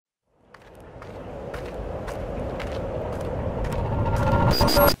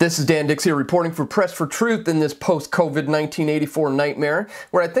This is Dan Dix here reporting for Press for Truth in this post-COVID-19 84 nightmare,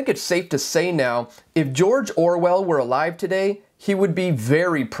 where I think it's safe to say now, if George Orwell were alive today, he would be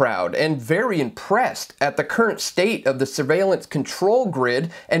very proud and very impressed at the current state of the surveillance control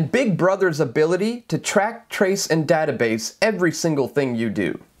grid and Big Brother's ability to track, trace, and database every single thing you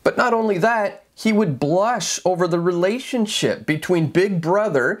do. But not only that, he would blush over the relationship between Big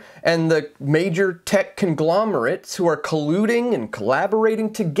Brother and the major tech conglomerates who are colluding and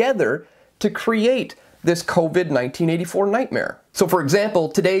collaborating together to create this COVID-19 84 nightmare. So for example,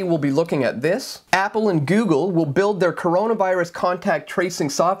 today we'll be looking at this. Apple and Google will build their coronavirus contact tracing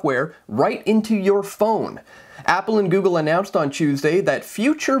software right into your phone. Apple and Google announced on Tuesday that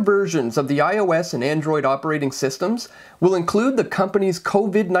future versions of the iOS and Android operating systems will include the company's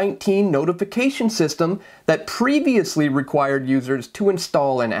COVID-19 notification system that previously required users to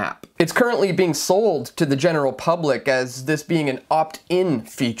install an app. It's currently being sold to the general public as this being an opt-in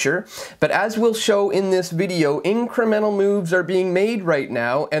feature, but as we'll show in this video, incremental moves are being made right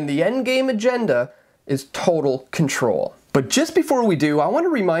now, and the endgame agenda is total control. But just before we do, I want to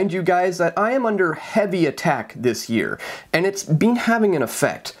remind you guys that I am under heavy attack this year, and it's been having an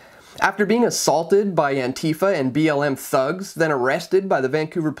effect. After being assaulted by Antifa and BLM thugs, then arrested by the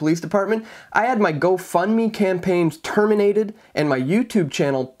Vancouver Police Department, I had my GoFundMe campaigns terminated and my YouTube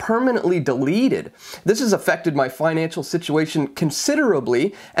channel permanently deleted. This has affected my financial situation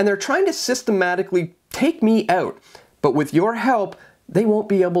considerably, and they're trying to systematically take me out. But with your help, they won't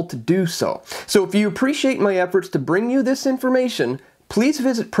be able to do so. So if you appreciate my efforts to bring you this information, please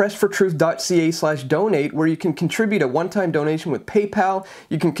visit pressfortruth.ca/donate, where you can contribute a one-time donation with PayPal,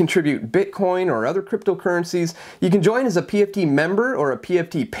 you can contribute Bitcoin or other cryptocurrencies, you can join as a PFT member or a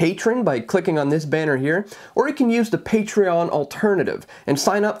PFT patron by clicking on this banner here, or you can use the Patreon alternative and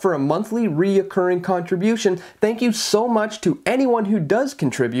sign up for a monthly reoccurring contribution. Thank you so much to anyone who does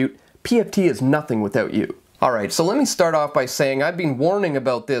contribute. PFT is nothing without you. Alright, so let me start off by saying I've been warning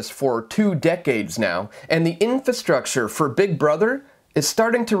about this for 2 decades now, and the infrastructure for Big Brother is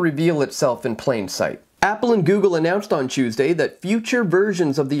starting to reveal itself in plain sight. Apple and Google announced on Tuesday that future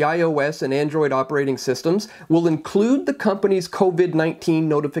versions of the iOS and Android operating systems will include the company's COVID-19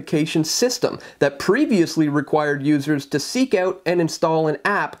 notification system that previously required users to seek out and install an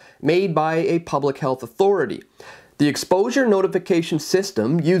app made by a public health authority. The exposure notification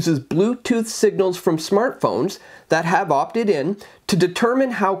system uses Bluetooth signals from smartphones that have opted in to determine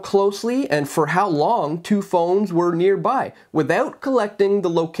how closely and for how long 2 phones were nearby without collecting the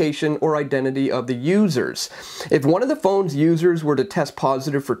location or identity of the users. If one of the phone's users were to test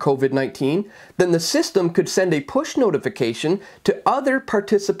positive for COVID-19, then the system could send a push notification to other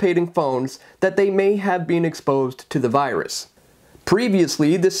participating phones that they may have been exposed to the virus.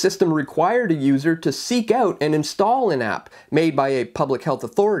 Previously, this system required a user to seek out and install an app made by a public health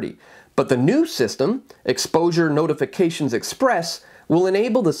authority, but the new system, Exposure Notifications Express, will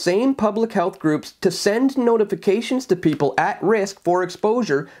enable the same public health groups to send notifications to people at risk for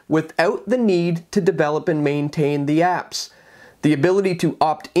exposure without the need to develop and maintain the apps. The ability to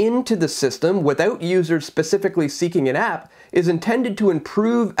opt into the system without users specifically seeking an app is intended to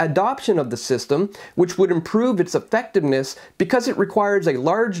improve adoption of the system, which would improve its effectiveness because it requires a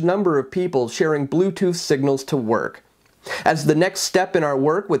large number of people sharing Bluetooth signals to work. As the next step in our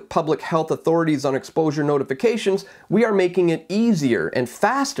work with public health authorities on exposure notifications, we are making it easier and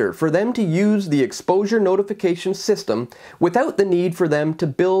faster for them to use the exposure notification system without the need for them to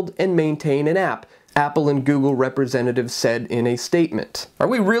build and maintain an app, Apple and Google representatives said in a statement. Are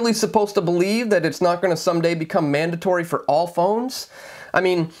we really supposed to believe that it's not going to someday become mandatory for all phones? I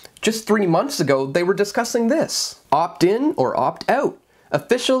mean, just 3 months ago, they were discussing this. Opt in or opt out.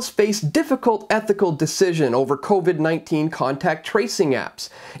 Officials face difficult ethical decision over COVID-19 contact tracing apps.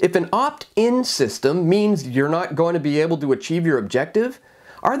 If an opt-in system means you're not going to be able to achieve your objective,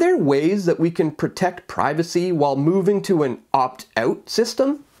 are there ways that we can protect privacy while moving to an opt-out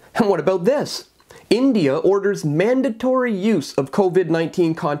system? And what about this? India orders mandatory use of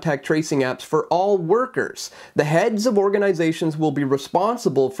COVID-19 contact tracing apps for all workers. The heads of organizations will be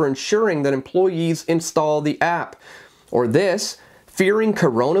responsible for ensuring that employees install the app. Or this, fearing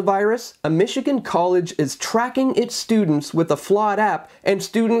coronavirus, a Michigan college is tracking its students with a flawed app, and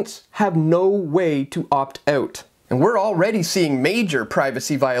students have no way to opt out. And we're already seeing major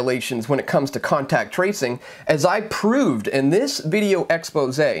privacy violations when it comes to contact tracing, as I proved in this video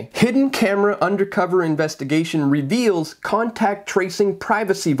expose. Hidden camera undercover investigation reveals contact tracing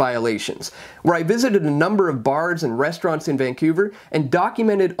privacy violations, where I visited a number of bars and restaurants in Vancouver and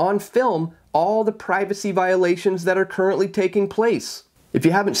documented on film all the privacy violations that are currently taking place. If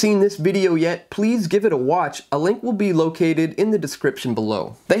you haven't seen this video yet, please give it a watch. A link will be located in the description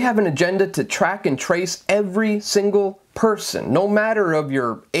below. They have an agenda to track and trace every single person, no matter of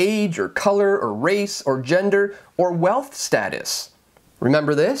your age or color or race or gender or wealth status.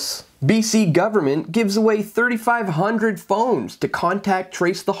 Remember this? BC government gives away 3,500 phones to contact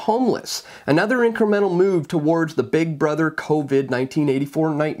trace the homeless. Another incremental move towards the Big Brother COVID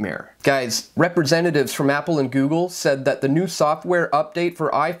 1984 nightmare. Guys, representatives from Apple and Google said that the new software update for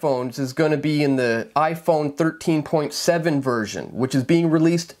iPhones is going to be in the iPhone 13.7 version, which is being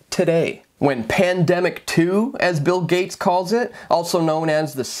released today. When Pandemic 2, as Bill Gates calls it, also known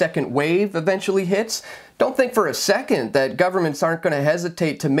as the second wave, eventually hits, don't think for a second that governments aren't going to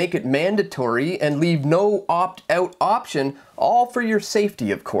hesitate to make it mandatory and leave no opt-out option, all for your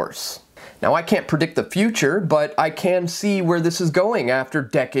safety, of course. Now, I can't predict the future, but I can see where this is going after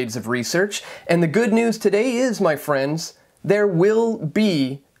decades of research. And the good news today is, my friends, there will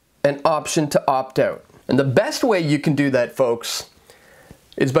be an option to opt out. And the best way you can do that, folks,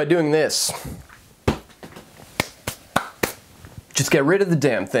 is by doing this. Just get rid of the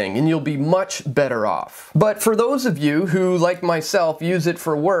damn thing and you'll be much better off. But for those of you who, like myself, use it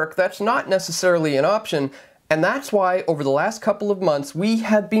for work, that's not necessarily an option, and that's why over the last couple of months we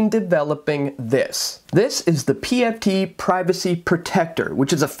have been developing this. This is the PFT Privacy Protector,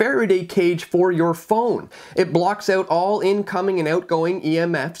 which is a Faraday cage for your phone. It blocks out all incoming and outgoing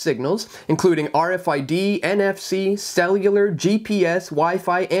EMF signals, including RFID, NFC, cellular, GPS,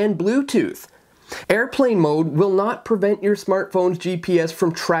 Wi-Fi, and Bluetooth. Airplane mode will not prevent your smartphone's GPS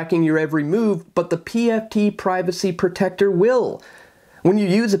from tracking your every move, but the PFT Privacy Protector will. When you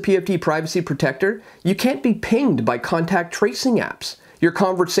use a PFT Privacy Protector, you can't be pinged by contact tracing apps. Your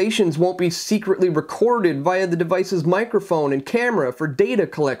conversations won't be secretly recorded via the device's microphone and camera for data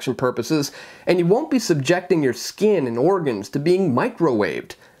collection purposes, and you won't be subjecting your skin and organs to being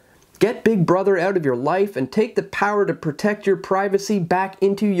microwaved. Get Big Brother out of your life and take the power to protect your privacy back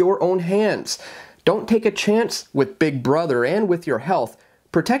into your own hands. Don't take a chance with Big Brother and with your health.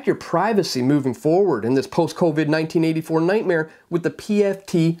 Protect your privacy moving forward in this post-COVID 1984 nightmare with the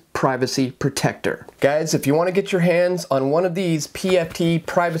PFT Privacy Protector. Guys, if you want to get your hands on one of these PFT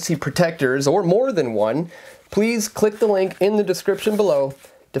Privacy Protectors, or more than one, please click the link in the description below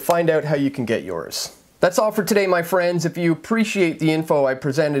to find out how you can get yours. That's all for today, my friends. If you appreciate the info I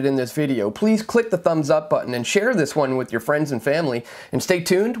presented in this video, please click the thumbs up button and share this one with your friends and family. And stay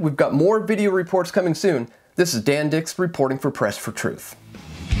tuned, we've got more video reports coming soon. This is Dan Dix reporting for Press for Truth.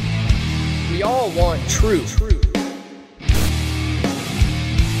 We all want truth.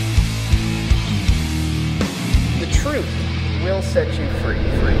 The truth will set you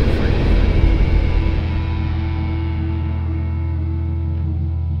free.